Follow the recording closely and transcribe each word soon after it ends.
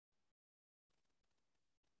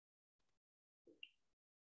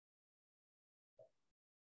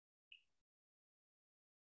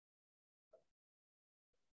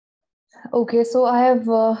Okay, so I have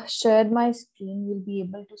shared my screen. You'll be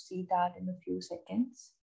able to see that in a few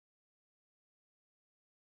seconds.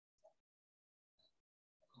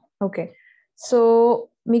 Okay,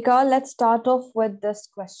 so Mika, let's start off with this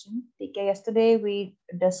question. Okay, yesterday we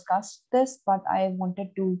discussed this, but I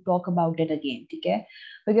wanted to talk about it again, okay?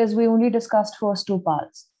 Because we only discussed first two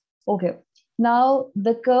parts. Okay, now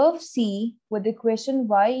the curve C with the equation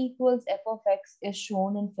y equals f of x is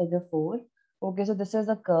shown in figure 4. Okay, so this is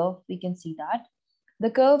a curve, we can see that.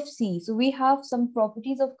 The curve C, so we have some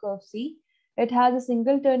properties of curve C. It has a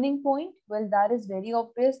single turning point. Well, that is very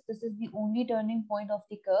obvious. This is the only turning point of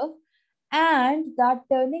the curve. And that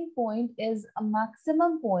turning point is a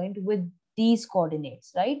maximum point with these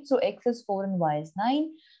coordinates, right? So x is 4 and y is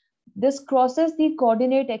 9. This crosses the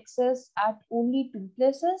coordinate axis at only two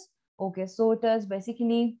places. Okay, so it is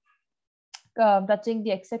basically touching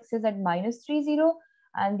the x-axis at -30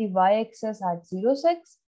 and the y-axis at 0,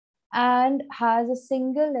 6, and has a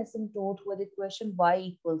single asymptote with equation y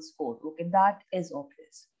equals 4. Okay, that is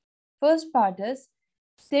obvious. First part is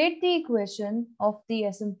state the equation of the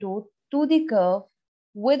asymptote to the curve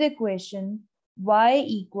with equation y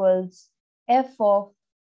equals f of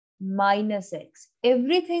 -x.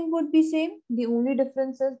 Everything would be same. The only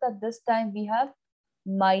difference is that this time we have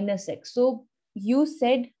 -x. So you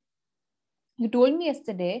told me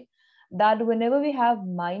yesterday that whenever we have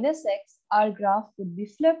 -x, our graph would be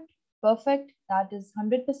flipped. Perfect. That is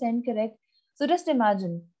 100% correct. So just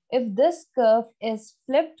imagine if this curve is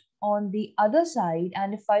flipped on the other side,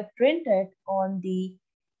 and if I print it on the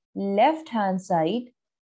left hand side,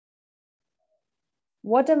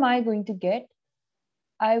 what am I going to get?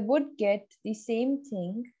 I would get the same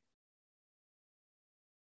thing.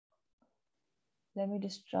 Let me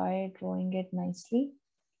just try drawing it nicely.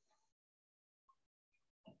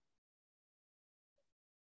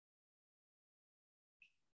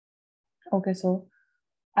 Okay, so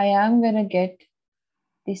I am going to get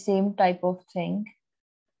the same type of thing.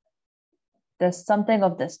 There's something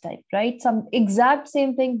of this type, right? Some exact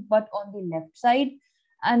same thing, but on the left side.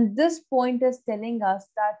 And this point is telling us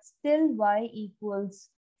that still y equals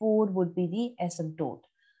 4 would be the asymptote.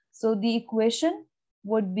 So the equation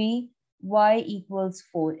would be y equals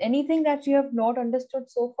 4. Anything that you have not understood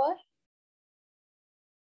so far?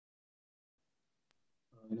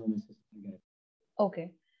 No, Mrs.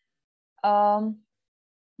 Okay.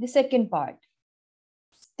 The second part.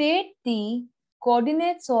 State the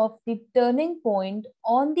coordinates of the turning point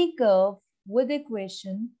on the curve with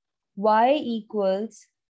equation y equals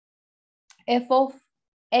f of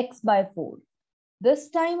x by 4. This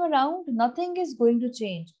time around, nothing is going to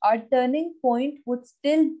change. Our turning point would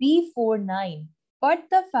still be 4, 9. But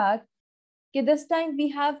the fact that this time we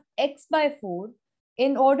have x by 4,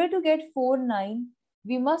 in order to get 4, 9,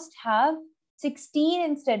 we must have 16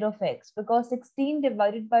 instead of x, because 16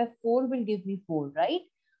 divided by 4 will give me 4, right?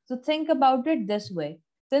 So think about it this way.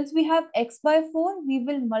 Since we have x by 4, we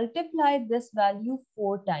will multiply this value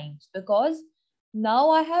 4 times, because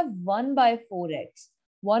now I have 1 by 4x.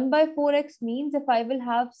 1 by 4x means if I will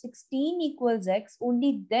have 16 equals x,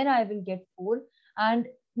 only then I will get 4, and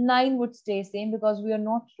 9 would stay same because we are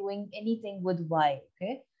not doing anything with y.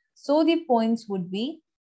 Okay, so the points would be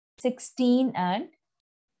 16 and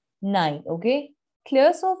 9. Okay,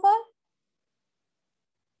 clear so far?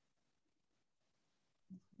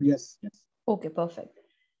 Yes, yes. Okay, perfect.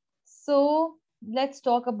 So let's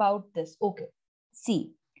talk about this. Okay,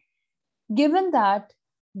 see, given that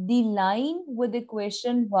the line with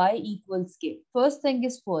equation y equals k, first thing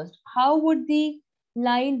is first, how would the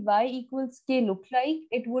line y equals k look like?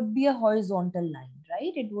 It would be a horizontal line,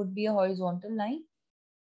 right? It would be a horizontal line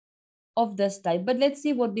of this type. But let's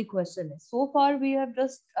see what the question is. So far, we have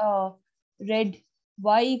just read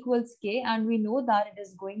y equals k, and we know that it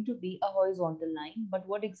is going to be a horizontal line. But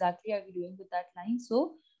what exactly are we doing with that line?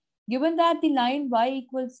 So given that the line y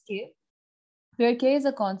equals k, where k is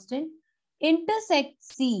a constant,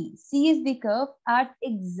 intersects C. C is the curve at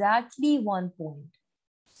exactly one point.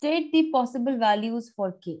 State the possible values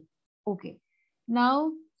for k. Okay.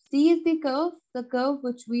 Now, C is the curve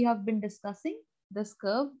which we have been discussing, this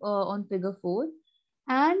curve on figure 4.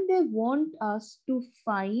 And they want us to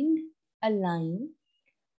find a line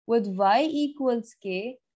with y equals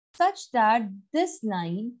k such that this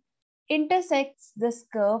line intersects this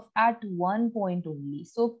curve at one point only.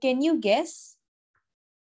 So can you guess?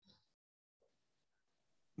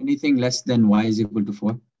 Anything less than y is equal to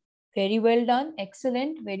 4? Very well done.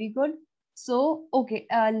 Excellent. Very good. So, okay,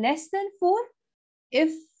 less than 4.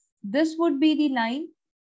 If this would be the line,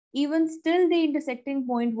 even still the intersecting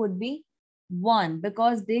point would be 1,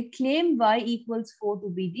 because they claim y equals 4 to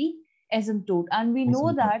be the asymptote, and we know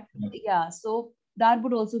Asymptote. that, yeah, so that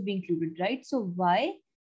would also be included, right? So y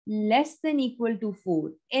less than equal to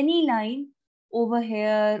 4, any line over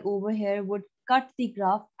here would cut the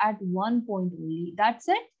graph at one point only. That's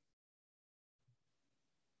it,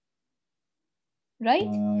 right?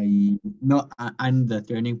 No, and the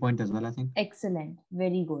turning point as well, I think. Excellent,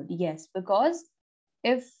 very good. Yes, because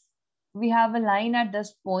if we have a line at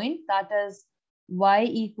this point, that is y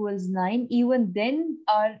equals 9, even then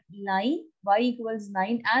our line y equals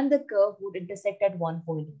 9 and the curve would intersect at one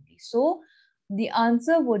point only. So the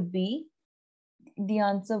answer would be, the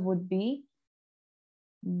answer would be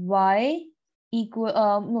y equal,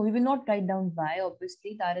 no, we will not write down y,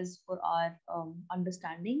 obviously, that is for our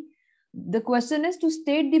understanding. The question is to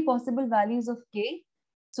state the possible values of k.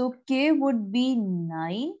 So k would be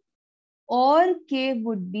 9 or k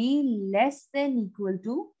would be less than equal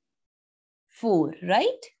to 4,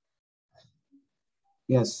 right?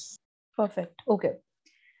 Yes. Perfect. Okay.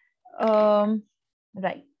 Um,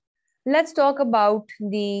 right. Let's talk about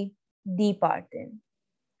the D part then.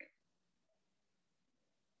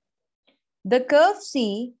 The curve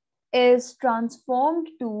C is transformed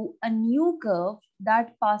to a new curve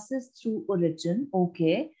that passes through origin.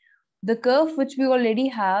 Okay. The curve which we already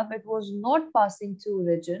have, it was not passing through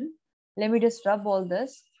origin. Let me just rub all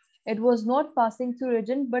this. It was not passing through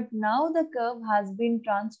origin, but now the curve has been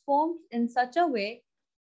transformed in such a way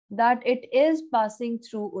that it is passing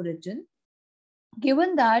through origin.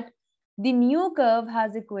 Given that the new curve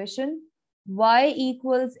has equation y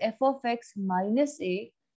equals f of x minus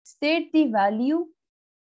a, state the value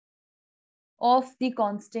of the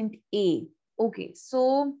constant a. Okay,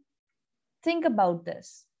 so think about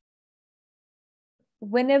this.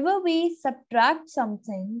 Whenever we subtract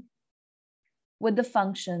something with the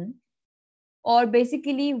function, or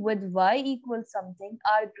basically with y equals something,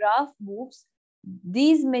 our graph moves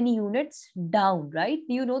these many units down, right?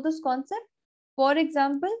 Do you know this concept? For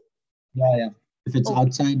example, Yeah, yeah. If it's okay,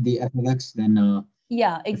 outside the f of x, then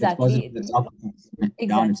yeah, if it's positive, exactly, it's up.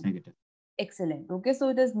 Down, it's exactly. negative. Excellent. Okay, so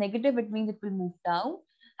it is negative, it means it will move down.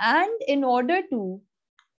 And in order to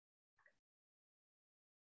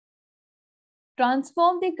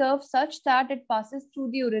transform the curve such that it passes through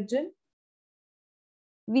the origin,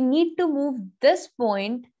 we need to move this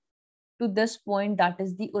point to this point, that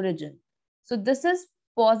is the origin. So this is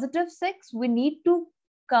positive 6. We need to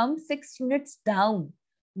come 6 units down.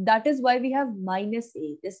 That is why we have minus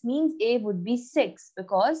a. This means a would be 6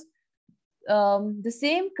 because the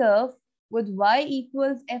same curve with y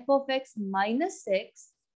equals f of x minus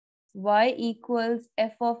 6, y equals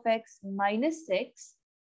f of x minus 6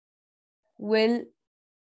 will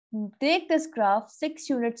take this graph 6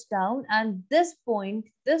 units down, and this point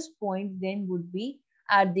then would be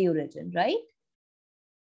at the origin, right?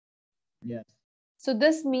 Yes. So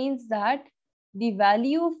this means that the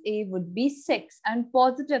value of a would be 6 and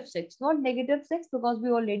positive 6, not negative 6, because we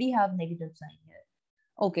already have negative sign here.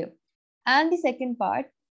 Okay. And the second part,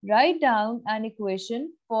 write down an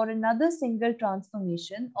equation for another single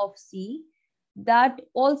transformation of C that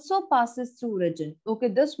also passes through origin. Okay,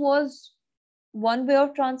 this was one way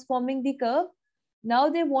of transforming the curve. Now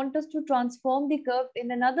they want us to transform the curve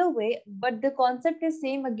in another way, but the concept is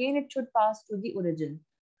same. Again, it should pass through the origin.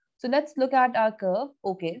 So let's look at our curve.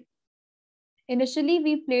 Okay. Initially,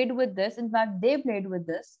 we played with this. In fact, they played with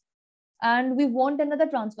this. And we want another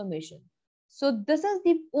transformation. So this is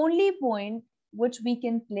the only point which we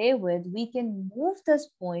can play with. We can move this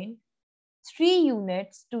point 3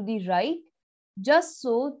 units to the right, just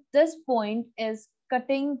so this point is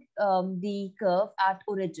cutting the curve at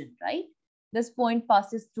origin, right? This point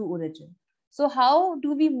passes through origin. So how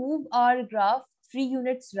do we move our graph 3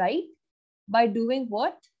 units right? By doing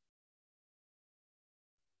what?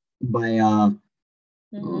 By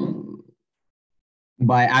Mm-hmm.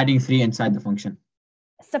 by adding 3 inside the function.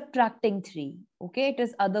 Subtracting 3. Okay, it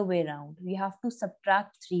is other way around. We have to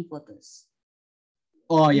subtract 3 for this.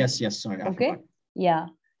 Oh, yes, yes. Sorry, I forgot. Okay, yeah.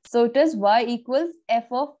 So it is y equals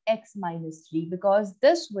f of x minus 3, because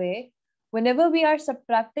this way, whenever we are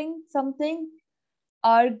subtracting something,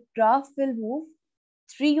 our graph will move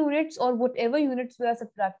 3 units or whatever units we are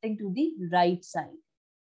subtracting to the right side.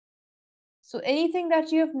 So anything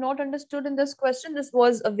that you have not understood in this question, this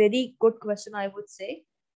was a very good question, I would say.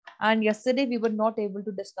 And yesterday we were not able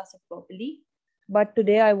to discuss it properly. But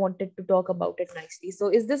today I wanted to talk about it nicely. So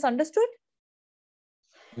is this understood?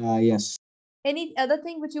 Yes. Any other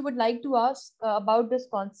thing which you would like to ask about this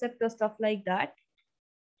concept or stuff like that?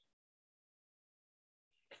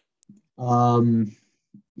 Um.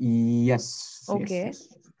 Yes. Yes. Okay. Yes.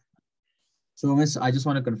 So, Miss, I just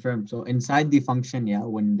want to confirm. So, inside the function, yeah,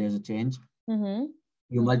 when there's a change, Mm-hmm.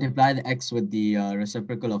 You multiply the x with the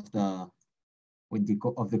reciprocal of the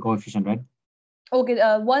of the coefficient, right? Okay,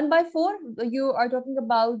 1 by 4, you are talking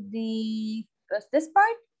about the this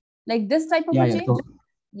part, like this type of Yeah, a yeah. change? So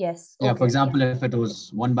Yes, yeah, for okay. example, if it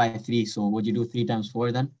was 1/3, so would you do 3 times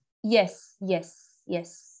 4 then? Yes, yes,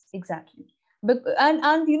 yes, exactly. And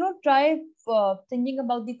try thinking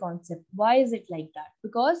about the concept. Why is it like that?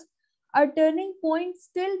 Because our turning point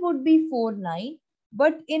still would be 4, 9,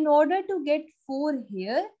 but in order to get 4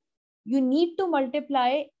 here, you need to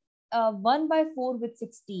multiply 1 by 4 with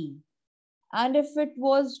 16. And if it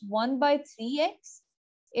was 1 by 3x,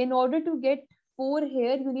 in order to get 4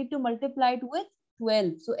 here, you need to multiply it with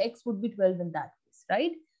 12. So x would be 12 in that case,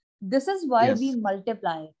 right? This is why we Yes.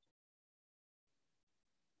 multiply.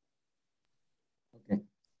 Okay.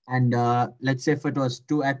 And let's say if it was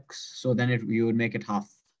 2x, so then you would make it half,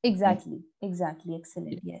 right? Exactly, exactly.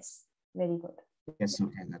 Excellent. Yeah. Yes, very good. Yes,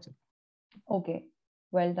 okay, that's it. Okay,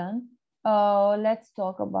 well done. Let's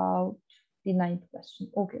talk about the ninth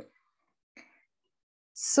question. Okay,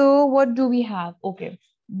 so what do we have? Okay,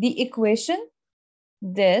 the equation,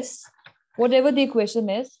 this, whatever the equation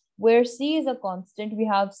is, where c is a constant, we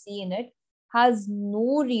have c in it, has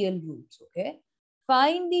no real roots. Okay,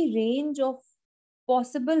 find the range of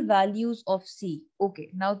possible values of c. Okay,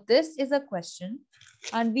 now this is a question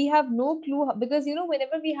and we have no clue because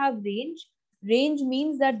whenever we have range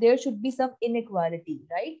means that there should be some inequality,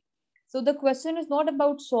 right? So the question is not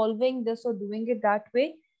about solving this or doing it that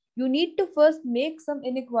way. You need to first make some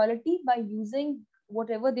inequality by using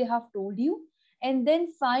whatever they have told you and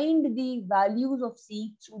then find the values of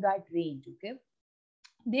c through that range. Okay,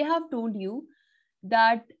 they have told you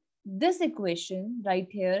that this equation right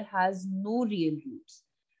here has no real roots,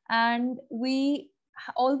 and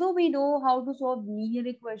although we know how to solve linear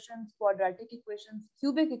equations, quadratic equations,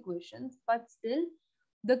 cubic equations, but still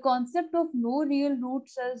the concept of no real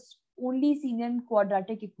roots is only seen in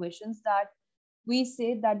quadratic equations, that we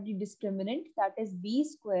say that the discriminant, that is b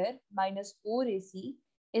square minus 4ac,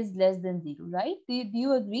 is less than 0, right? Do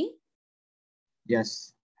you agree?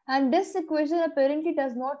 Yes. And this equation apparently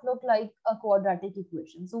does not look like a quadratic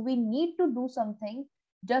equation. So we need to do something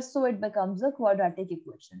just so it becomes a quadratic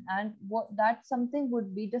equation. And what that something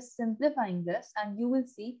would be just simplifying this, and you will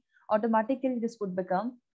see automatically this would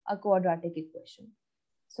become a quadratic equation.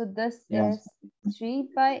 So this Yes. is 3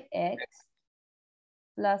 by x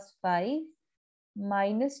plus 5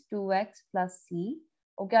 minus 2x plus c.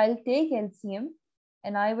 Okay, I'll take LCM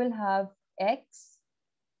and I will have x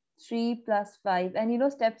 3 plus 5.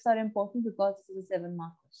 And steps are important because this is a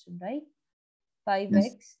 7-mark question, right?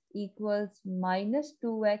 Yes. 5x equals minus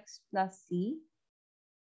 2x plus c.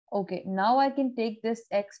 Okay, now I can take this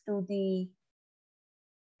x to the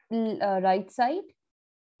right side.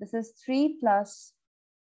 This is 3 plus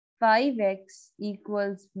 5x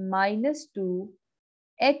equals minus 2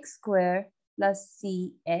 x square plus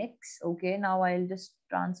cx. Okay, now I'll just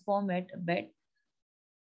transform it a bit.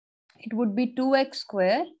 It would be 2x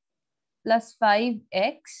square plus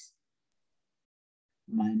 5x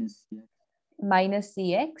Minus, yeah. minus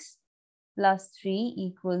cx plus 3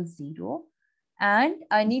 equals 0. And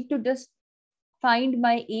I need to just find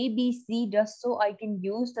my ABC just so I can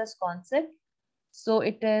use this concept. So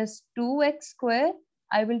it is 2x square.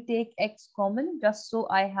 I will take x common just so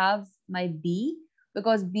I have my b,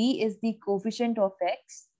 because b is the coefficient of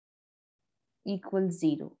x, equals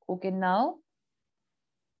 0. Okay, now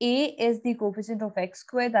a is the coefficient of x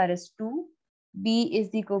square, that is 2. B is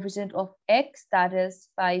the coefficient of x, that is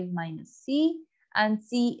 5 minus c. And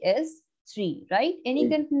c is 3, right? Any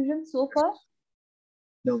confusion so far?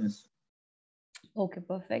 No, yes. Okay,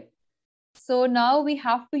 perfect. So now we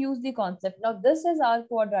have to use the concept. Now this is our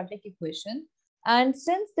quadratic equation. And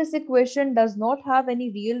since this equation does not have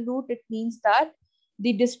any real root, it means that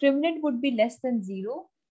the discriminant would be less than 0.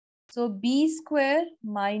 So b square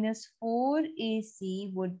minus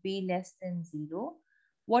 4ac would be less than 0.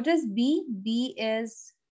 What is b? B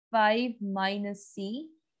is 5 minus c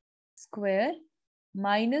square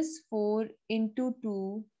minus 4 into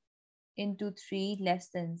 2 into 3 less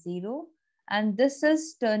than 0. And this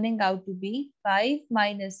is turning out to be 5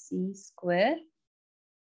 minus c square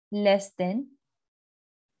less than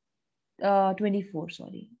 24.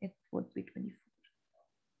 Sorry, it would be 24.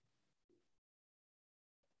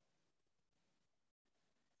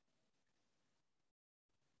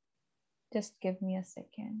 Just give me a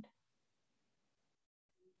second.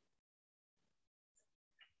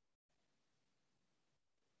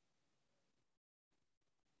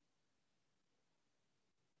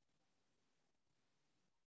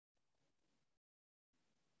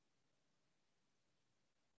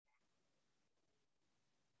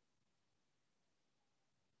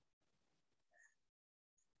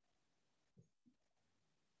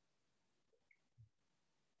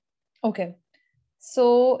 Okay.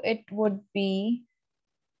 So it would be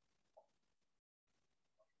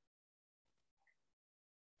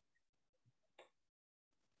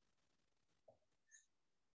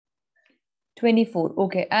 24.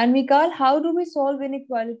 Okay. And Mikal, how do we solve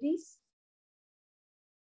inequalities?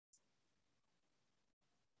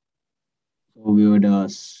 So we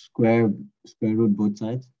would square root both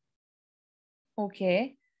sides.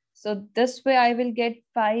 Okay. So this way I will get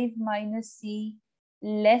 5 minus c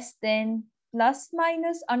less than plus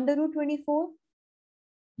minus under root 24.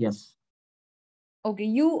 Yes. Okay,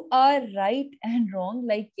 you are right and wrong.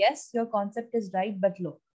 Like, yes, your concept is right, but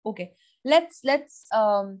look. Okay, let's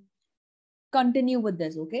continue with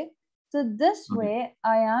this. Okay, so this Okay. way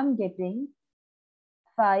I am getting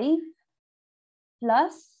 5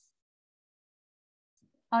 plus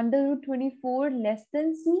under root 24 less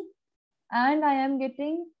than c, and I am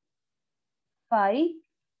getting 5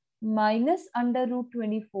 minus under root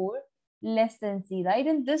 24 less than c, right?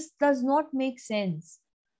 And this does not make sense.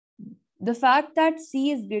 The fact that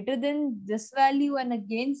c is greater than this value and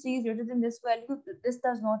again c is greater than this value, this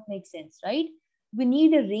does not make sense, right? We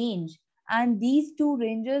need a range, and these two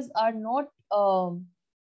ranges are not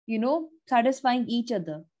satisfying each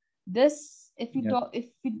other. This, Yes. if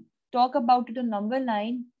we talk about it on number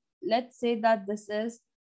line, let's say that this is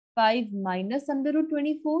 5 minus under root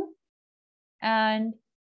 24, and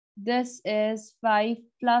this is 5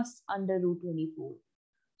 plus under root 24.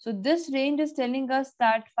 So this range is telling us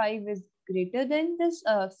that 5 is greater than this,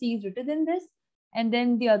 c is greater than this, and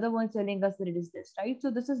then the other one is telling us that it is this, right?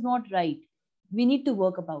 So this is not right. We need to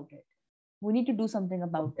work about it. We need to do something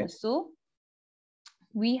about Okay. this. So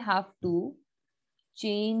we have to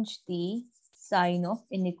change the sign of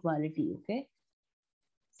inequality, okay?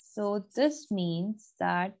 So this means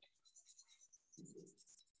that,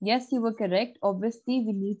 yes, you were correct. Obviously,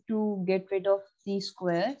 we need to get rid of the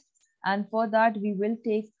square, and for that we will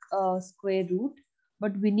take a square root,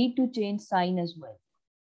 but we need to change sign as well.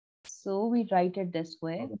 So we write it this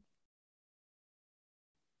way. Okay.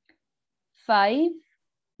 5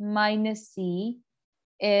 minus c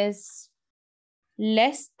is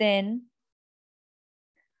less than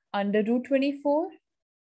under root 24,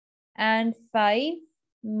 and 5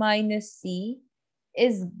 minus c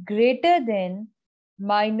is greater than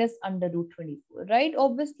minus under root 24, right?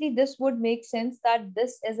 Obviously, this would make sense that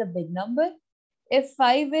this is a big number. If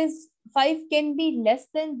 5 can be less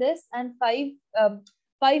than this, and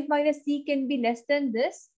 5 minus c can be less than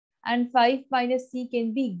this, and 5 minus c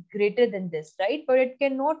can be greater than this, right? But it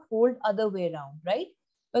cannot hold other way around, right?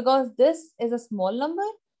 Because this is a small number,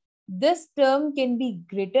 this term can be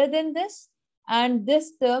greater than this, and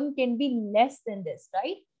this term can be less than this,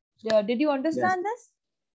 right? Did you Yes. understand this?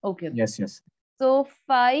 Okay. Yes. Yes. So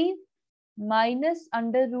 5 minus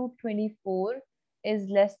under root 24 is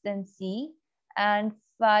less than c, and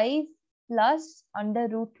 5 plus under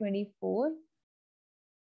root 24.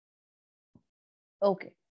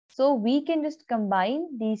 Okay. So we can just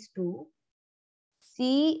combine these two.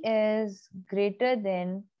 C is greater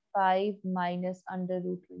than 5 minus under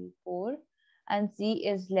root 24, and c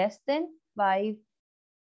is less than 5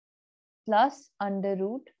 plus under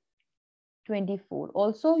root 24.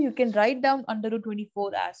 Also, you can write down under root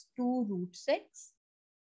 24 as 2 root 6.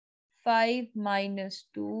 5 minus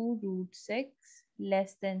 2 root 6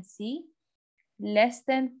 less than c, less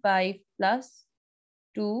than 5 plus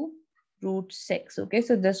 2 root 6. Okay,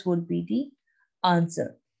 so this would be the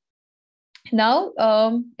answer. Now,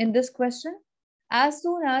 in this question, as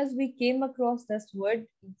soon as we came across this word,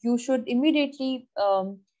 you should immediately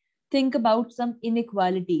think about some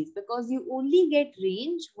inequalities, because you only get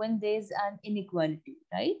range when there's an inequality,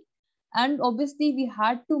 right? And obviously, we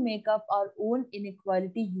had to make up our own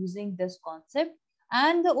inequality using this concept.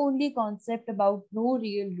 And the only concept about no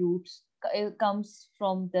real roots comes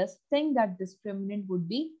from this thing that discriminant would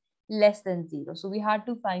be less than 0. So we had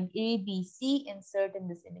to find A, B, C, insert in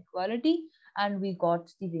this inequality, and we got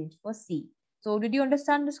the range for C. So did you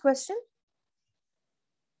understand this question?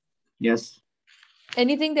 Yes.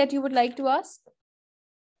 Anything that you would like to ask?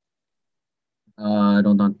 I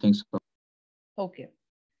don't think so. Okay.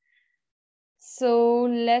 So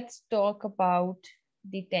let's talk about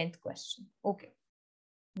the 10th question. Okay.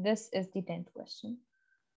 This is the 10th question.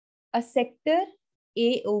 A sector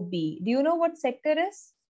AOB. Do you know what sector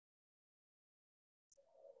is?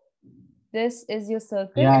 This is your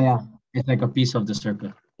circle. Yeah. Yeah. It's like a piece of the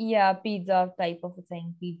circle. Yeah, pizza type of a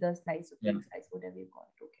thing. Pizza slice or Yeah. cake slice, whatever you call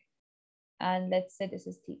it. Okay. And let's say this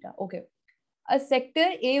is theta. Okay. A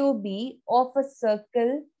sector AOB of a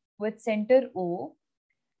circle with center O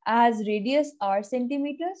has radius r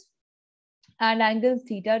centimeters and angle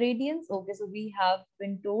theta radians. Okay, so we have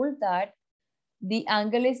been told that the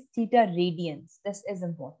angle is theta radians. This is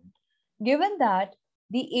important. Given that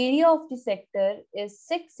the area of the sector is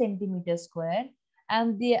 6 centimeters square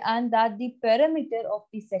and that the perimeter of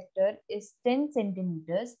the sector is 10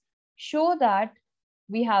 centimeters, show that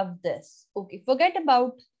we have this. Okay, forget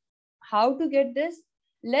about how to get this.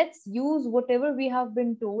 Let's use whatever we have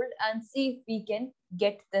been told and see if we can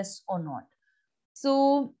get this or not.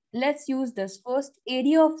 So let's use this. First,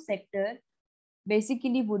 area of sector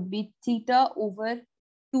basically would be theta over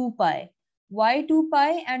 2 pi. Why 2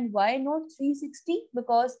 pi and why not 360?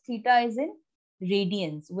 Because theta is in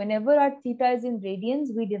radians. Whenever our theta is in radians,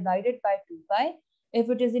 we divide it by 2 pi. If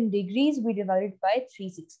it is in degrees, we divide it by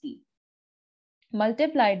 360.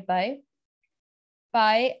 Multiplied by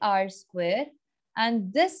pi r square,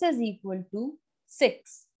 and this is equal to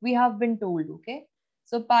 6. We have been told, okay?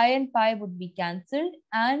 So pi and pi would be cancelled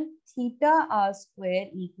and theta r square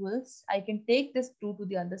equals, I can take this 2 to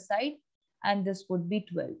the other side and this would be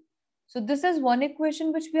 12. So this is one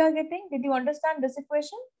equation which we are getting. Did you understand this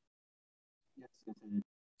equation? Yes, yes, I did.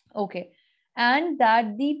 Okay. And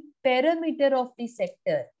that the perimeter of the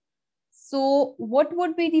sector. So what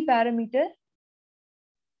would be the parameter?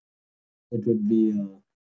 It would be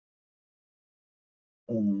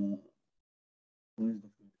what is the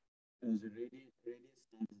food? Is it radius times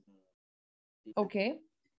the theta? Okay.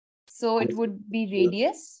 So it This would would be be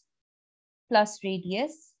radius plus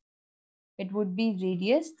radius. It would be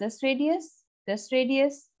radius, this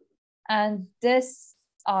radius, and this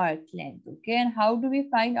arc length. Okay, and how do we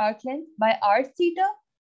find arc length? By r theta.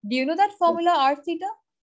 Do you know that yes. formula, r theta?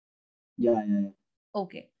 Yeah.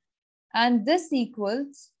 Okay, and this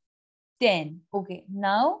equals 10. Okay,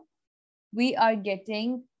 now we are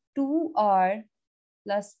getting 2r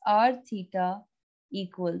plus r theta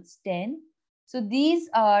equals 10. So these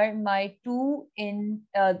are my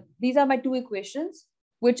these are my two equations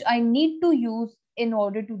which I need to use in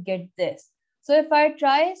order to get this. So if I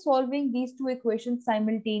try solving these two equations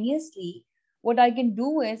simultaneously, what I can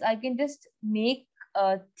do is I can just make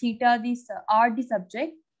theta r the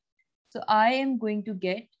subject. So I am going to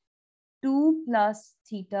get 2 plus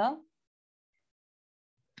theta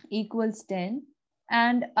equals 10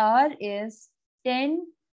 and r is 10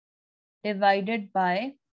 divided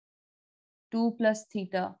by 2 plus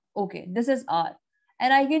theta. Okay, this is r.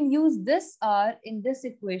 And I can use this r in this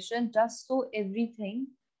equation just so everything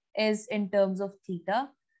is in terms of theta.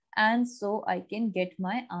 And so I can get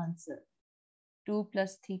my answer. 2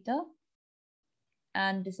 plus theta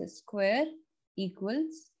and this is square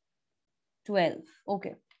equals 12.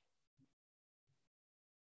 Okay.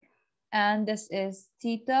 And this is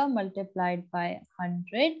theta multiplied by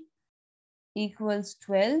 100 equals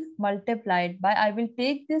 12 multiplied by, I will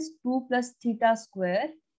take this 2 plus theta square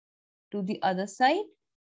to the other side.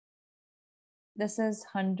 This is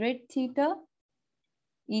 100 theta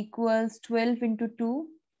equals 12 into 2.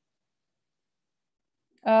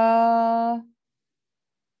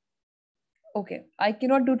 Okay, I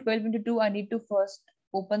cannot do 12 into 2. I need to first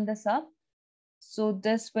open this up. So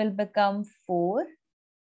this will become 4,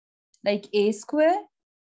 like a square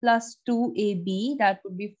plus 2ab, that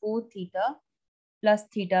would be 4 theta plus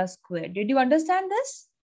theta square. Did you understand this?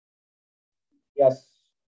 Yes.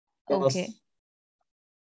 Okay.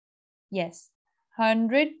 Yes.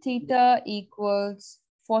 100 theta equals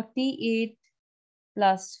 48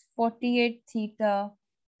 plus 48 theta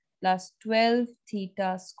plus 12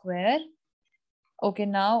 theta square. Okay,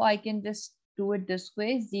 now I can just do it this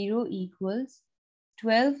way. 0 equals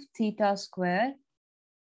 12 theta square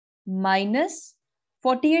minus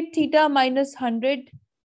 48 theta minus 100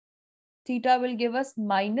 theta will give us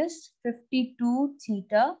minus 52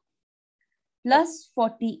 theta plus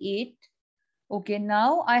 48. Okay,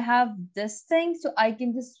 now I have this thing, so I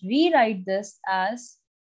can just rewrite this as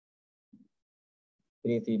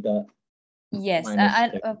 3 theta yes,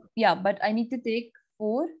 minus yeah, but I need to take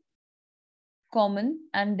 4 common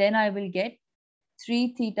and then I will get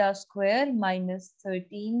 3 theta square minus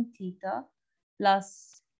 13 theta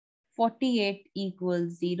plus 48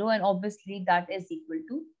 equals 0, and obviously that is equal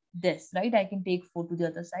to this, right? I can take 4 to the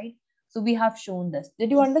other side. So we have shown this. Did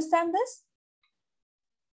you understand this?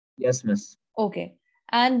 Yes, miss. Okay.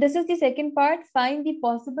 And this is the second part. Find the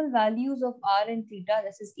possible values of r and theta.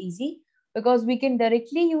 This is easy because we can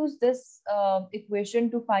directly use this equation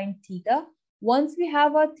to find theta. Once we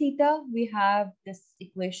have our theta, we have this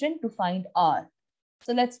equation to find r.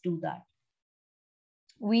 So let's do that.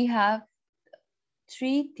 We have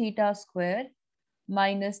 3 theta square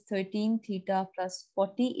minus 13 theta plus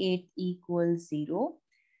 48 equals 0.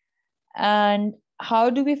 And how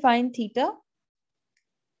do we find theta?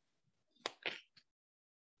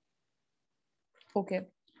 Okay.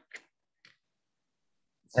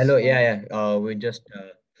 Hello. Yeah, So yeah. We just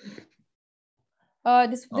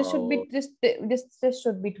this should be this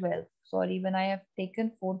should be 12. Sorry, when I have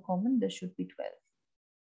taken 4 common, this should be 12.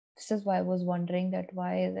 This is why I was wondering that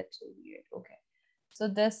why is it so weird. Okay. So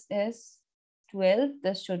this is 12.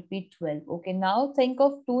 This should be 12. Okay. Now think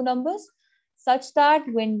of two numbers such that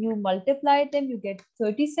when you multiply them, you get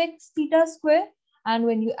 36 theta square. And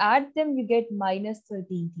when you add them, you get minus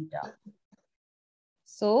 13 theta.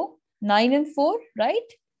 So 9 and 4, right?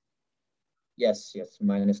 yes, yes.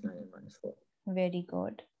 -9 and -4. Very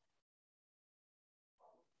good.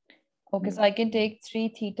 Okay, so Mm. I can take 3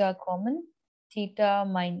 theta common, theta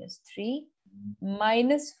minus 3,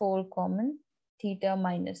 minus 4 common, theta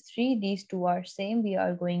minus 3. These two are same. We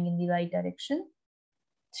are going in the right direction.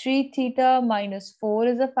 3 theta minus 4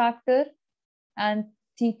 is a factor and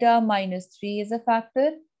theta minus 3 is a factor.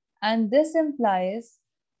 And this implies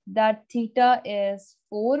that theta is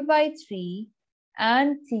 4 by 3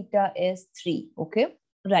 and theta is 3. Okay,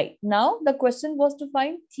 right. Now the question was to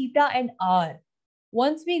find theta and r.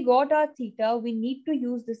 Once we got our theta, we need to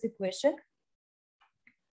use this equation.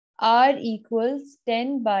 R equals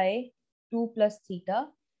 10 by 2 plus theta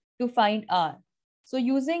to find R. So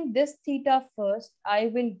using this theta first, I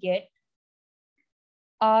will get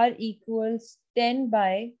R equals 10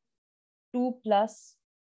 by 2 plus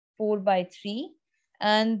 4 by 3.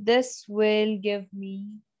 And this will give me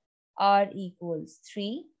R equals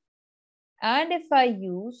 3. And if I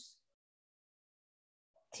use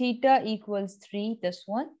theta equals 3, this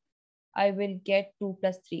one, I will get 2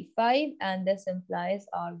 plus 3, 5, and this implies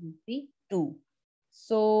R would be 2.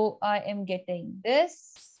 So I am getting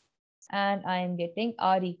this, and I am getting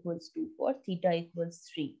R equals 2 for theta equals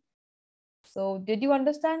 3. So did you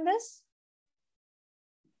understand this?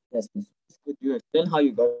 Yes, miss. Could you explain how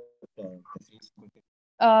you got the freeze?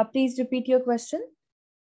 Please repeat your question.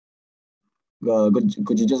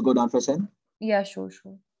 Could you just go down for a second? Yeah, sure,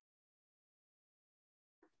 sure.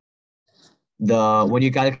 When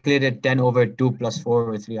you calculated 10 over 2 plus 4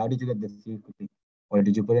 over 3, how did you get the 3 quickly? Or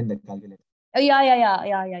did you put in the calculator?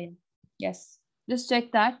 Yeah. Yes. Just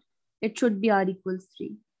check that. It should be R equals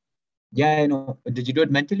 3. Yeah, I know. Did you do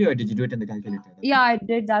it mentally or did you do it in the calculator? That's Yeah, I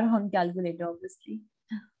did that on calculator, obviously.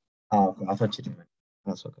 okay. I thought you did it.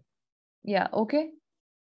 That's okay. Yeah, okay.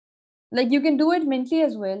 Like you can do it mentally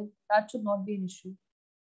as well. That should not be an issue.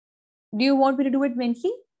 Do you want me to do it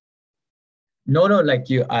mentally? No, no, like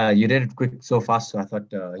you did it quick so fast, so I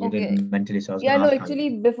thought you did it Okay. mentally. So I was Yeah, gonna no, ask how you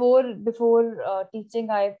did actually it. before teaching,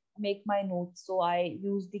 I make my notes. So I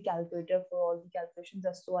use the calculator for all the calculations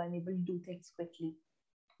just so I'm able to do things quickly.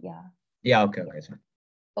 Yeah. Yeah, okay, okay, sorry.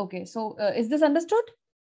 Okay. So is this understood?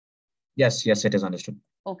 Yes, yes, it is understood.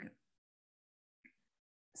 Okay.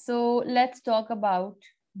 So let's talk about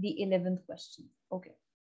the 11th question. Okay.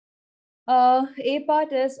 A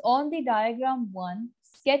part is on the diagram 1,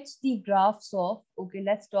 sketch the graphs of, okay,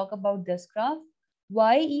 let's talk about this graph,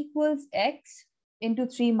 y equals x into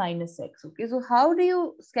 3 minus x. Okay, so how do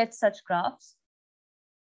you sketch such graphs?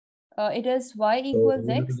 It is y So equals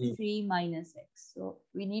x, usually, 3 minus x. So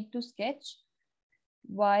we need to sketch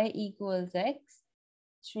y equals x,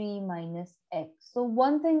 3 minus x. So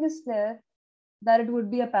one thing is clear that it would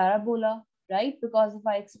be a parabola, right? Because if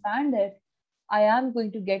I expand it, I am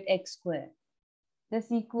going to get x squared. This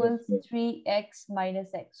yes, equals yes. 3x minus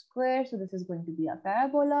x squared. So this is going to be a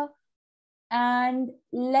parabola. And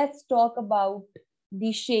let's talk about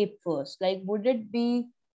the shape first. Like, would it be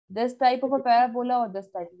this type of It a would be, parabola or this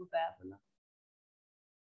type of a parabola?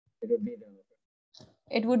 it would be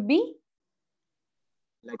It would be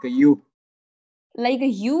like a U. like a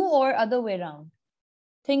U or other way around.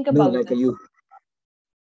 Think No, about like a this. U.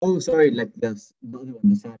 Oh, sorry, like this, the other one,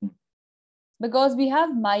 the sad one. Because we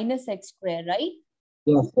have minus x squared, right?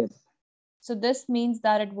 Yes, yes. So this means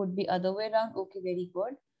that it would be other way around. Okay, very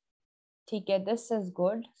good. Okay, this is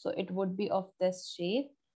good. So it would be of this shape.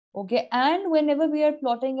 Okay, and whenever we are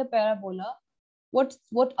plotting a parabola,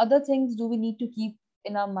 what other things do we need to keep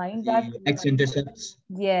in our mind that The X intercepts.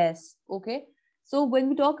 yes, okay. So when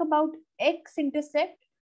we talk about x-intercept,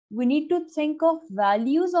 we need to think of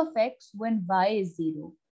values of x when y is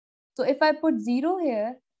 0. So if I put 0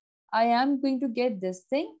 here, I am going to get this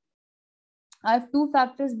thing. I have two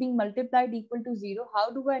factors being multiplied equal to 0. How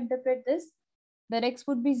do I interpret this? That x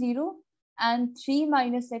would be 0 and 3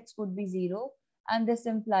 minus x would be 0. And this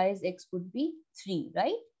implies x would be 3,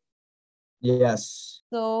 right? Yes.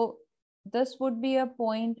 So this would be a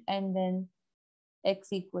point and then x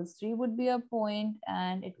equals 3 would be a point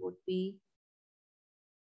and it would be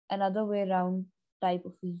another way around type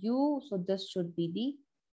of a u. So this should be the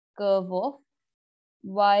curve of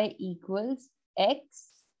y equals x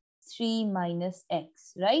 3 minus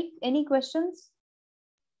x, right? Any questions?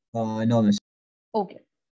 No, miss. Okay,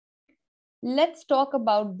 let's talk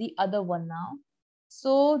about the other one now.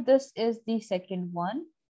 So this is the second one.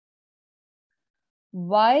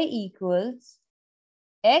 Y equals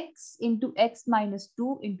x into x minus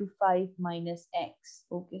 2 into 5 minus x.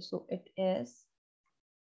 Okay, so it is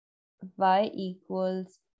y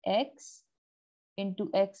equals x into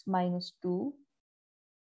x minus 2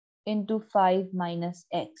 into 5 minus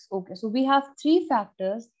x. Okay, so we have three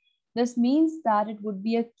factors. This means that it would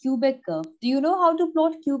be a cubic curve. Do you know how to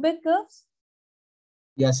plot cubic curves?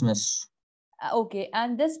 Yes, miss. Okay,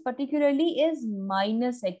 and this particularly is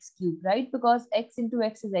minus x cube, right? Because x into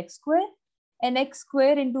x is x square, and x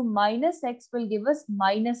square into minus x will give us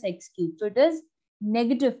minus x cube. So it is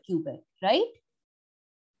negative cubic, right?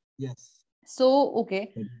 Yes. So,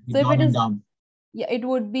 okay. Be So if it down and is, down. yeah, it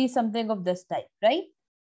would be something of this type, right?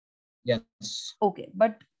 Yes. Okay,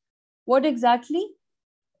 but what exactly?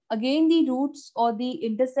 Again, the roots or the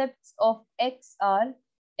intercepts of x are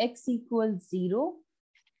x equals 0,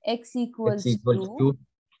 x X equals equals 2, 2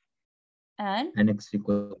 and and x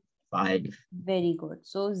equals 5. very good.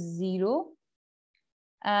 So 0,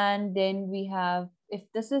 and then we have, if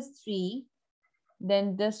this is 3,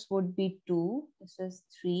 then this would be 2, this is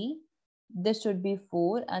 3, this should be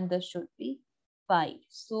 4, and this should be 5.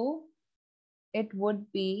 So it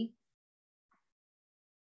would be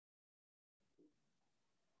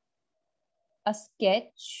a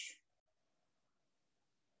sketch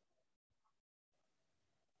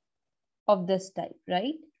of this type,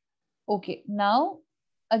 right? Okay, now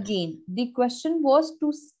again, the question was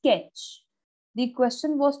to sketch. The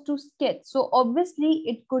question was to sketch. So obviously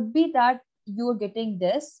it could be that you are getting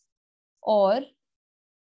this, or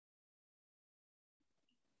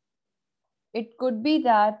it could be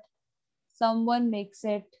that someone makes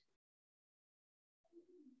it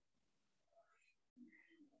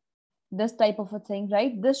this type of a thing,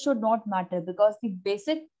 right? This should not matter because the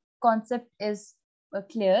basic concept is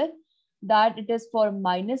clear, that it is for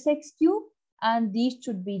minus x cube and these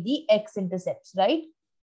should be the x intercepts, right?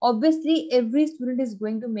 Obviously, every student is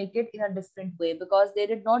going to make it in a different way because they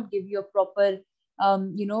did not give you a proper,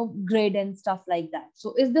 grade and stuff like that.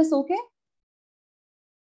 So is this okay?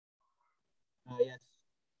 Yes.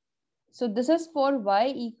 So this is for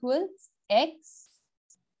y equals x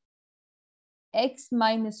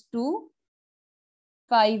minus 2,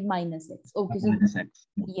 5 minus x. Okay, so Minus x.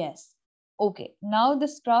 yes. Okay, now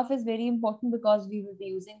this graph is very important because we will be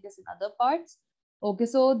using this in other parts. Okay,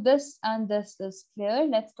 so this and this is clear.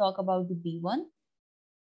 Let's talk about the B1,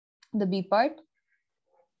 the B part.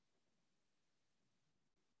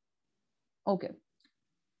 Okay,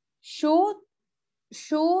 show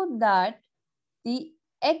that the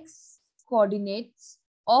x coordinates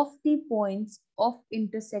of the points of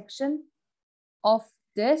intersection of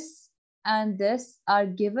this and this are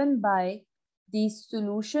given by the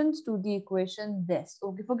solutions to the equation this.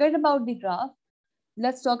 Okay, forget about the graph.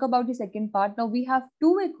 Let's talk about the second part. Now we have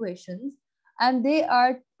two equations and they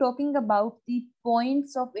are talking about the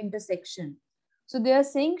points of intersection. So they are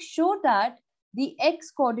saying show that the x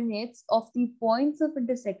coordinates of the points of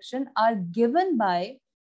intersection are given by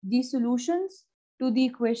the solutions to the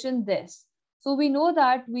equation this. So we know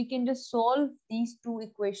that we can just solve these two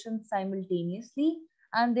equations simultaneously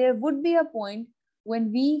and there would be a point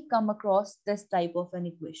when we come across this type of an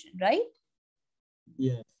equation, right?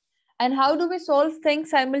 Yes. And how do we solve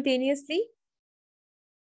things simultaneously?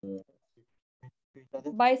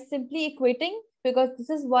 By simply equating, because this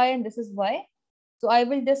is y and this is y. So I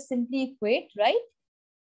will just simply equate, right?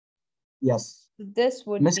 Yes. This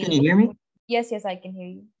would Miss, can you be, hear me? yes, yes, I can hear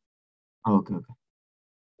you. Oh, okay, okay.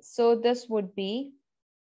 So this would be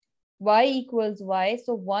y equals y.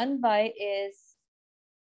 So 1y is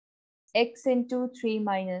x into 3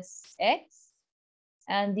 minus x.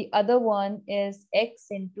 And the other one is x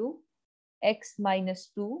into x minus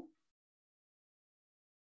 2,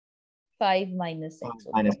 5 minus x.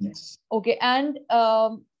 Minus Okay. x. Okay, and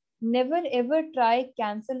never ever try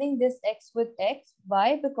canceling this x with x.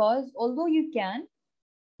 Why? Because although you can,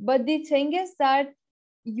 but the thing is that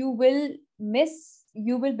you will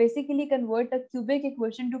basically convert a cubic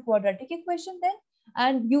equation to quadratic equation then,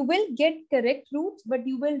 and you will get correct roots, but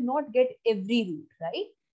you will not get every root, right?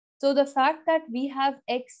 So the fact that we have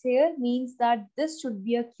x here means that this should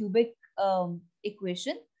be a cubic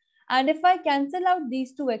equation. And if I cancel out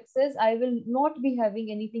these two x's, I will not be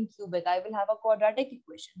having anything cubic. I will have a quadratic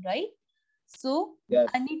equation, right? So I Yes.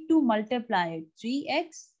 need to multiply it.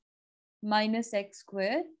 3x minus x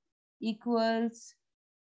square equals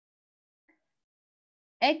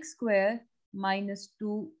x square minus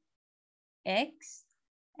 2 x,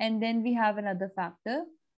 and then we have another factor,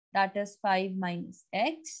 that is 5 minus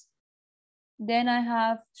x. Then I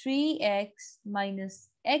have 3x minus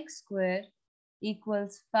x square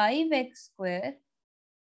equals 5x square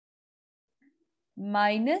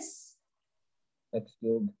minus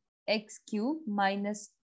x cube minus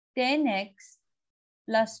 10x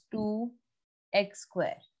plus 2x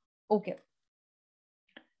square. Okay.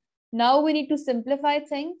 Now we need to simplify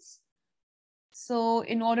things. So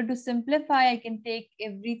in order to simplify, I can take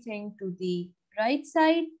everything to the right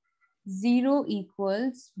side. 0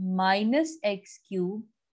 equals minus x cube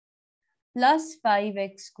plus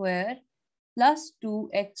 5x square plus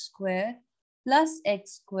 2x square plus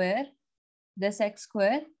x square, this x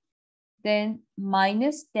square, then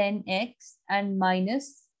minus 10x and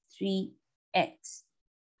minus 3x.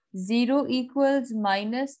 0 equals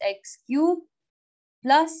minus x cube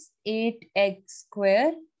plus 8x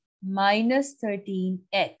square minus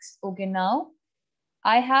 13x. Okay, now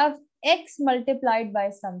I have x multiplied by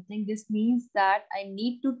something. This means that I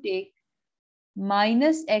need to take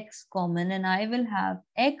minus x common, and I will have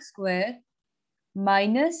x square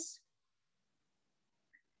minus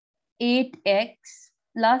 8x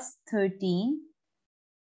plus 13.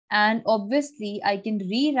 And obviously, I can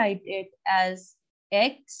rewrite it as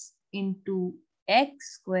x into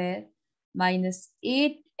x square minus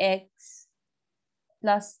 8x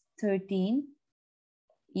plus 13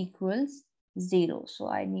 equals 0. So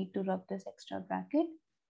I need to rub this extra bracket,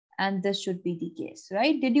 and this should be the case,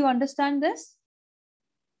 right? Did you understand this?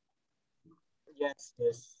 Yes,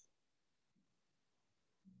 yes.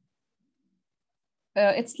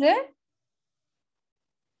 It's clear?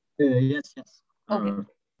 Yes, yes. Okay.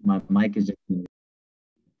 My mic is just.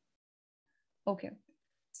 Okay.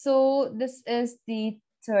 So this is the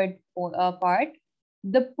third part.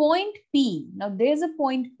 The point P. Now there's a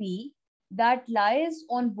point P that lies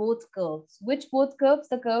on both curves. Which both curves?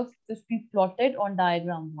 The curve which we plotted on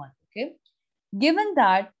diagram 1. Okay. Given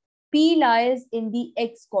that P lies in the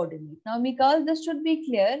x coordinate. Now, Mikal, this should be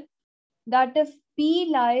clear that if P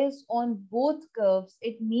lies on both curves,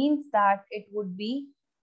 it means that it would be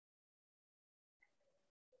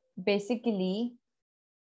basically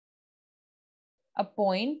a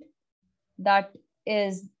point that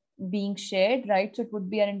is being shared, right? So it would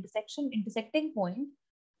be an intersecting point,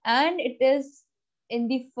 and it is in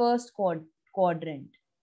the first quadrant.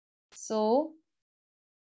 So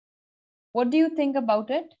what do you think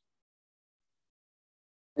about it?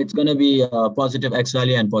 It's going to be a positive x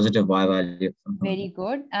value and positive y value. Very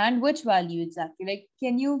good. And which value exactly? Like,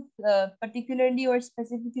 can you particularly or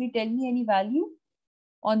specifically tell me any value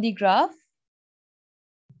on the graph?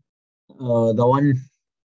 The one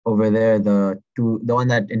over there, the one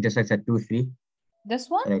that intersects at 2, 3. This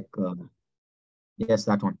one? Like, yes,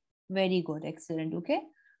 that one. Very good. Excellent. Okay.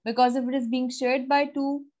 Because if it is being shared by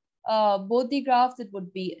two, both the graphs, it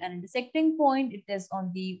would be an intersecting point. It is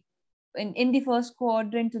on the in the first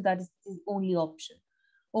quadrant, so that is the only option.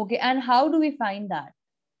 Okay. And how do we find that?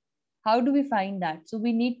 How do we find that? So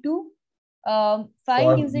we need to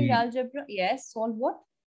find using algebra. Yes. Solve what?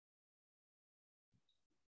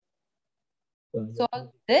 Solve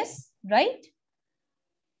this, right?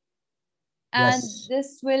 And Yes.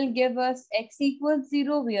 this will give us x equals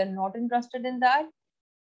 0. We are not interested in that.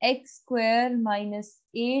 X square minus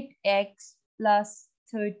 8x plus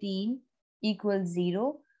 13 equals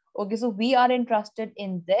 0. Okay, so we are interested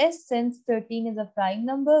in this. Since 13 is a prime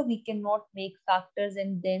number, we cannot make factors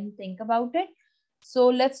and then think about it. So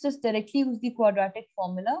let's just directly use the quadratic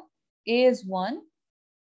formula. A is 1,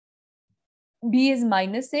 B is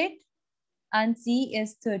minus 8, and C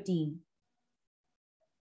is 13.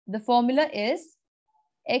 The formula is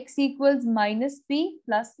x equals minus b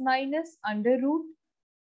plus minus under root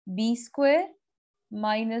b square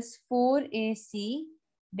minus 4ac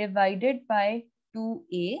divided by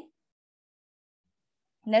 2a.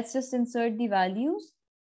 Let's just insert the values.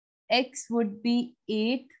 X would be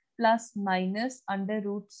 8 plus minus under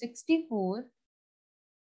root 64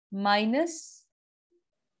 minus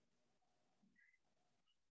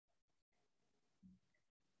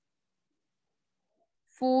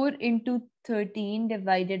 4 into 13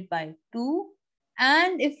 divided by 2.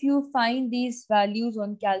 And if you find these values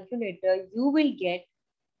on calculator, you will get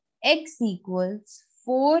x equals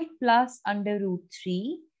 4 plus under root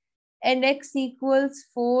 3 and x equals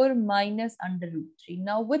 4 minus under root 3.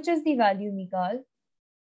 Now, which is the value, Mikal?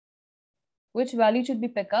 Which value should we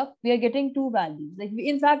pick up? We are getting two values. Like,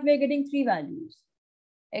 in fact, we are getting three values.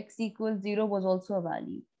 X equals 0 was also a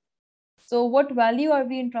value. So what value are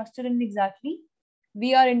we interested in exactly?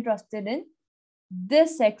 We are interested in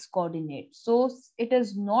this x coordinate. So it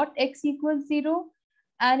is not x equals 0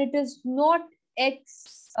 and it is not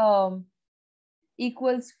x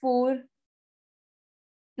equals 4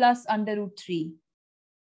 plus under root 3.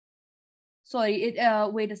 Sorry,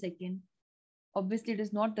 wait a second. Obviously, it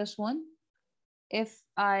is not this one. If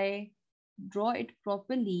I draw it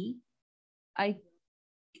properly, I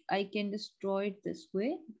can just draw it this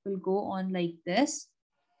way. It will go on like this.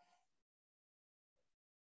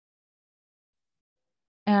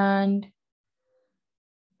 And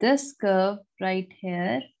this curve right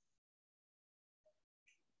here,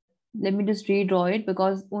 let me just redraw it,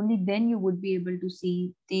 because only then you would be able to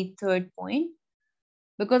see the third point.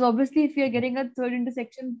 Because obviously, if you're getting a third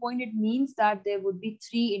intersection point, it means that there would be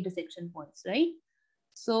 3 intersection points, right?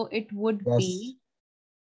 So it would Yes. be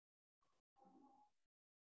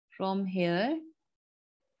from here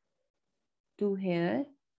to here,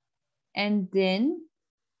 and then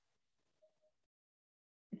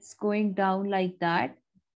it's going down like that.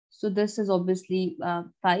 So this is obviously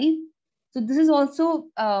 5. So this is also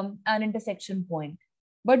an intersection point.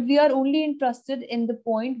 But we are only interested in the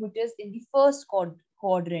point which is in the first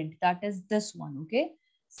quadrant, that is this one, okay?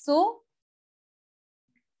 So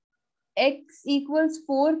x equals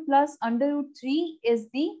 4 plus under root 3 is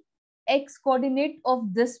the x coordinate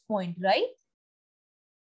of this point, right?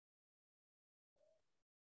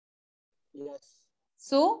 Yes.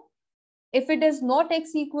 So if it is not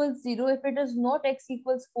x equals 0, if it is not x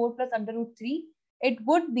equals 4 plus under root 3, it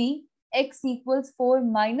would be x equals 4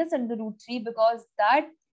 minus under root 3, because that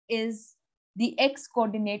is the x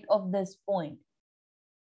coordinate of this point.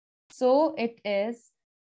 So it is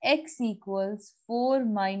x equals 4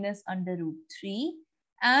 minus under root 3.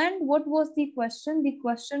 And what was the question? The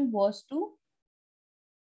question was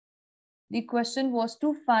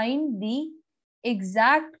to find the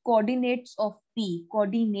exact coordinates of P,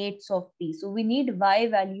 So we need y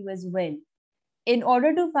value as well. In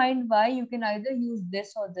order to find y, you can either use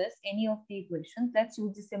this or this, any of the equations. Let's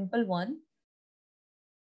use the simple one.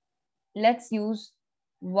 Let's use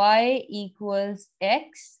y equals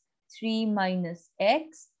x, 3 minus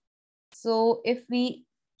x. So if we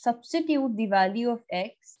substitute the value of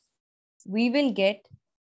x, we will get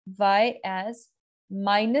y as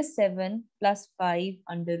minus 7 plus 5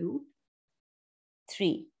 under root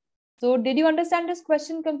 3. So did you understand this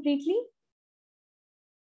question completely?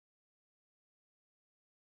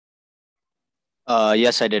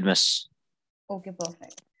 Yes, I did, miss. Okay,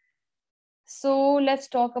 perfect. So let's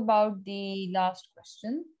talk about the last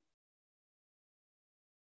question.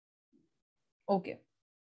 Okay.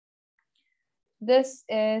 This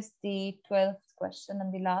is the 12th question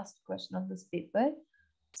and the last question of this paper.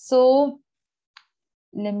 So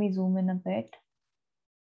let me zoom in a bit.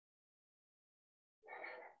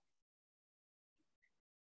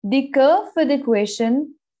 The curve with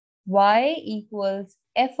equation y equals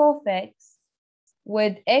f of x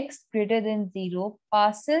with x greater than 0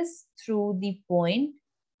 passes through the point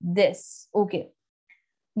this. Okay.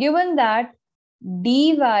 Given that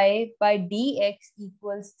dy by dx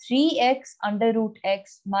equals 3x under root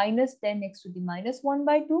x minus 10x to the minus 1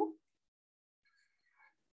 by 2.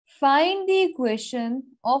 Find the equation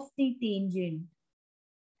of the tangent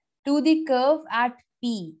to the curve at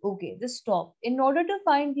P. Okay, just stop. In order to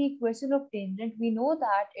find the equation of tangent, we know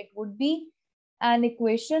that it would be an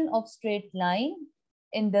equation of straight line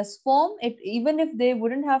in this form. Even if they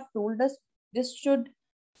wouldn't have told us, this should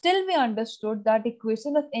still be understood that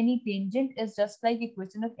equation of any tangent is just like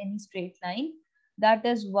equation of any straight line. That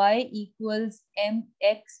is y equals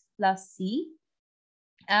mx plus c.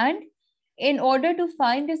 And in order to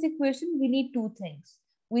find this equation, we need two things.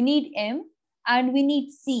 We need m and we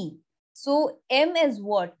need c. So m is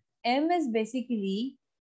what? M is basically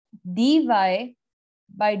dy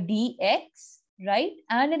by dx, right?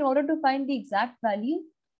 And in order to find the exact value,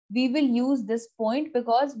 we will use this point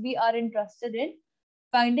because we are interested in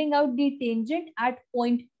finding out the tangent at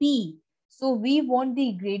point P. So we want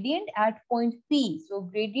the gradient at point P. So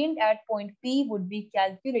gradient at point P would be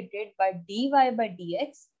calculated by dy by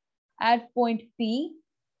dx at point P,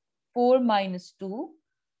 4 minus 2.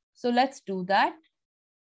 So let's do that.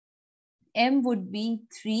 M would be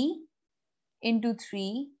 3 into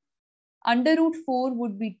 3. Under root 4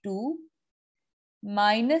 would be 2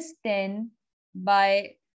 minus 10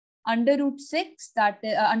 by under root 6, that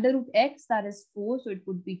under root x, that is 4, so it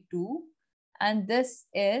would be 2. And this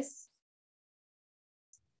is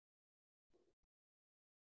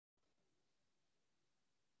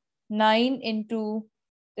 9 into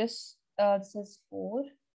this, this is 4.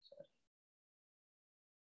 Sorry.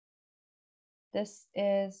 This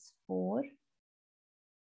is 4.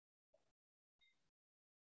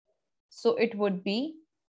 So it would be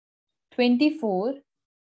 24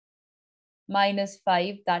 minus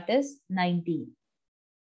 5, that is 19.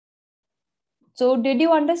 So did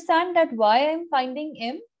you understand that why I'm finding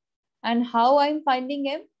m and how I'm finding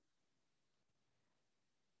m?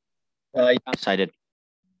 Yes, I did.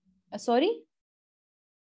 Sorry?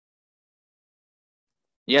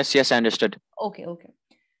 Yes, I understood. Okay.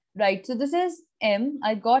 Right. So this is m.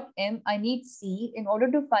 I got m. I need c. In order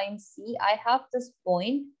to find c, I have this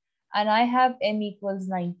point and I have m equals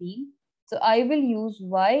 19. So I will use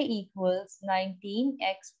y equals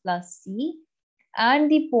 19x plus c and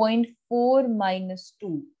the point 4 minus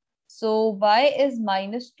 2. So y is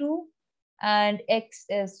minus 2 and x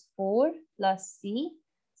is 4 plus c.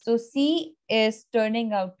 So c is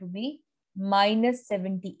turning out to be minus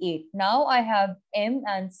 78. Now I have m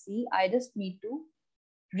and c. I just need to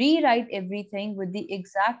rewrite everything with the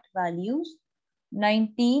exact values.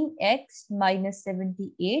 19x minus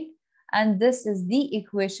 78, and this is the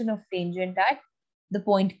equation of tangent at the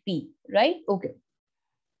point P, right? Okay.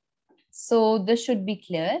 So this should be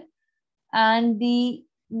clear. And the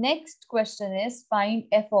next question is find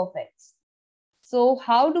f of x. So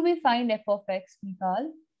how do we find f of x,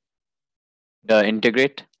 Mikal?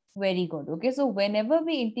 Integrate. Very good. Okay, so whenever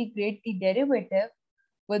we integrate the derivative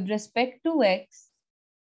with respect to x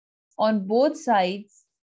on both sides,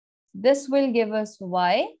 this will give us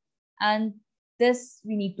y, and this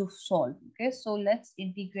we need to solve. Okay, so let's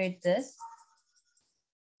integrate this.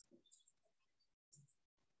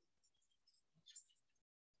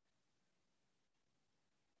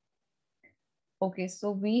 Okay,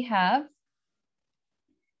 so we have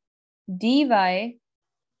dy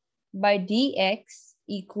by dx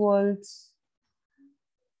equals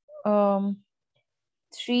 3x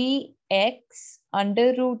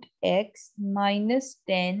under root x minus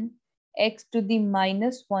 10 x to the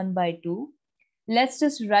minus 1 by 2. Let's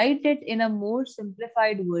just write it in a more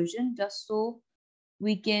simplified version just so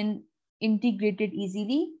we can integrate it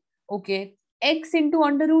easily. Okay, x into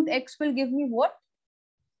under root x will give me what?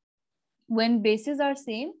 When bases are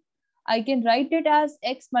same, I can write it as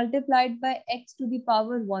x multiplied by x to the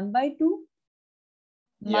power 1 by 2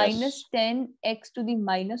 minus Yes. 10 x to the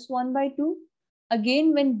minus 1 by 2.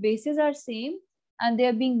 Again, when bases are same and they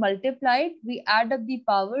are being multiplied, we add up the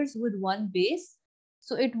powers with one base.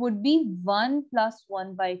 So it would be 1 plus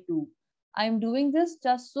 1 by 2. I am doing this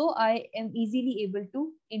just so I am easily able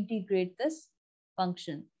to integrate this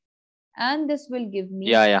function. And this will give me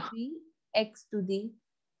Yeah. 3x to the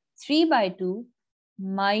 3 by 2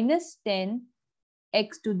 minus 10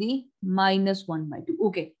 x to the minus 1 by 2.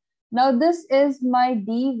 Okay. Now this is my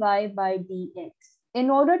dy by dx. In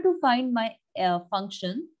order to find my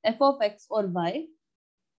function f of x or y,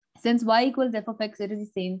 since y equals f of x, it is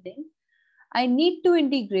the same thing. I need to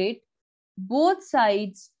integrate both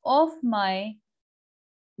sides of my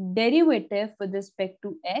derivative with respect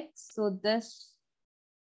to x. So this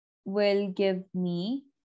will give me,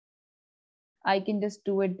 I can just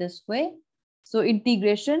do it this way. So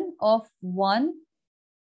integration of 1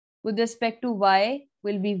 with respect to y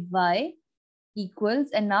will be y equals,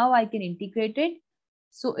 and now I can integrate it.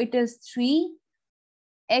 So it is 3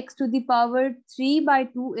 x to the power 3 by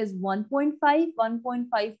 2 is 1.5.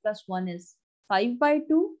 1.5 plus 1 is 5 by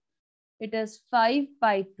 2. It is 5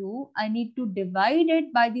 by 2. I need to divide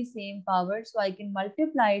it by the same power, so I can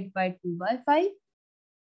multiply it by 2 by 5.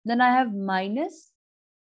 Then I have minus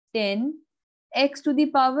 10 x to the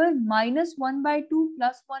power minus 1 by 2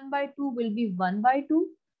 plus 1 by 2 will be 1 by 2.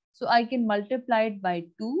 So I can multiply it by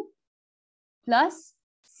 2 plus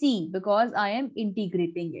c because I am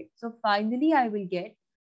integrating it. So finally I will get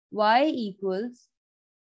y equals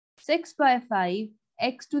 6 by 5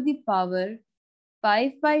 x to the power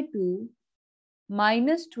 5 by 2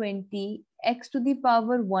 minus 20 x to the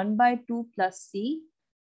power 1 by 2 plus c.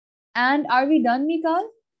 And are we done, Mikal?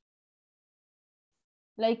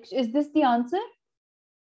 Like, is this the answer?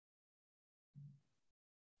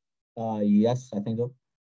 Yes, I think so.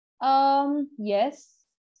 Yes,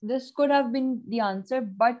 this could have been the answer,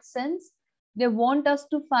 but since they want us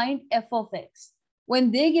to find f of x,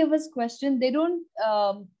 when they give us question, they don't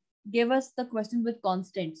give us the question with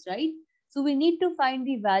constants, right? So we need to find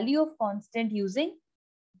the value of constant using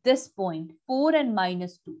this point, 4 and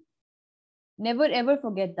minus 2. Never ever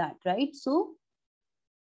forget that, right? So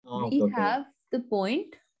we Okay. have the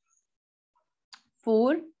point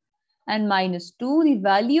 4 and minus 2. The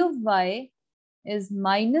value of y is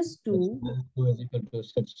minus 2. 2 is equal to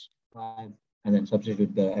 6, 5, and then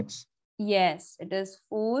substitute the x. Yes, it is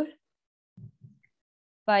 4,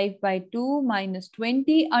 5 by 2 minus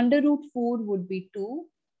 20. Under root 4 would be 2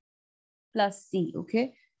 plus c.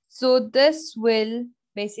 Okay. So this will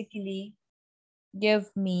basically give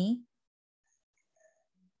me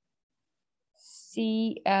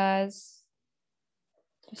C as,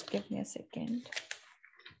 just give me a second.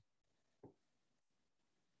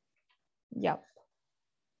 Yep.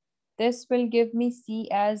 This will give me C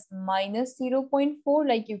as minus 0.4,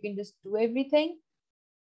 like you can just do everything.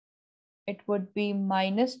 It would be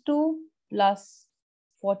minus 2 plus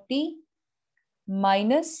 40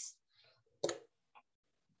 minus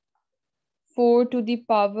 4 to the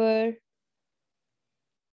power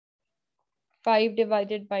 5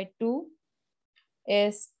 divided by 2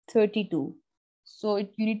 is 32. So you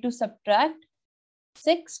need to subtract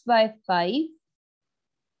 6 by 5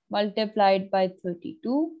 multiplied by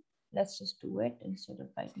 32. Let's just do it instead of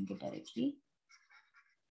writing it directly.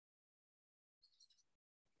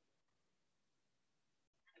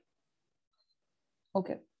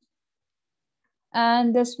 Okay.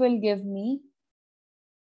 And this will give me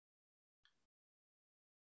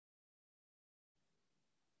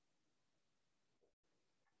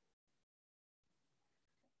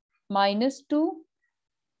minus 2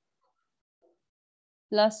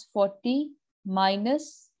 plus 40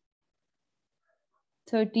 minus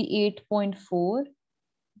 38.4.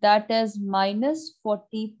 That is minus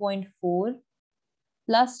 40.4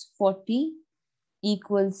 plus 40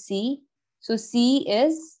 equals C. So C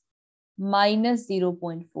is minus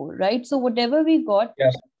 0.4, right? So whatever we got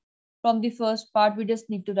from the first part, we just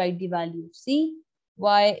need to write the value of C.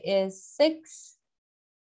 Y is 6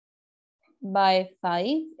 by 5,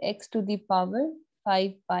 x to the power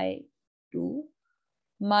 5 by 2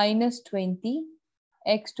 minus 20,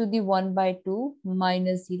 x to the 1 by 2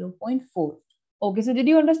 minus 0.4. Okay, so did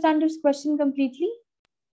you understand this question completely?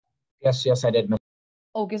 Yes, I did.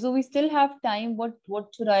 Okay, so we still have time. What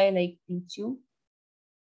should I like teach you?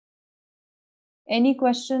 Any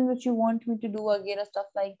question which you want me to do again or stuff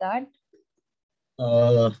like that?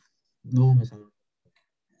 No, Miss.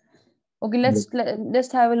 Okay,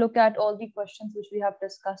 let's have a look at all the questions which we have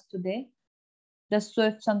discussed today. Just so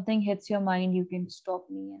if something hits your mind, you can stop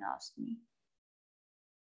me and ask me.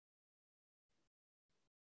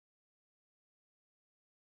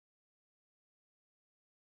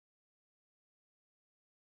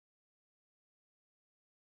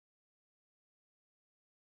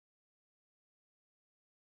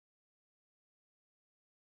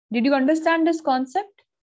 Did you understand this concept?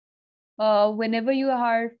 Whenever you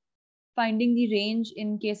are finding the range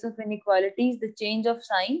in case of inequalities, the change of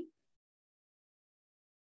sign.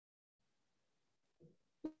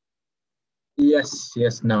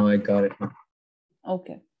 Yes, now I got it.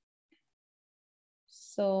 Okay.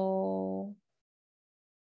 So,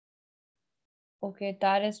 okay,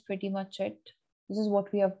 that is pretty much it. This is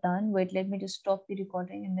what we have done. Wait, let me just stop the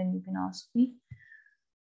recording and then you can ask me.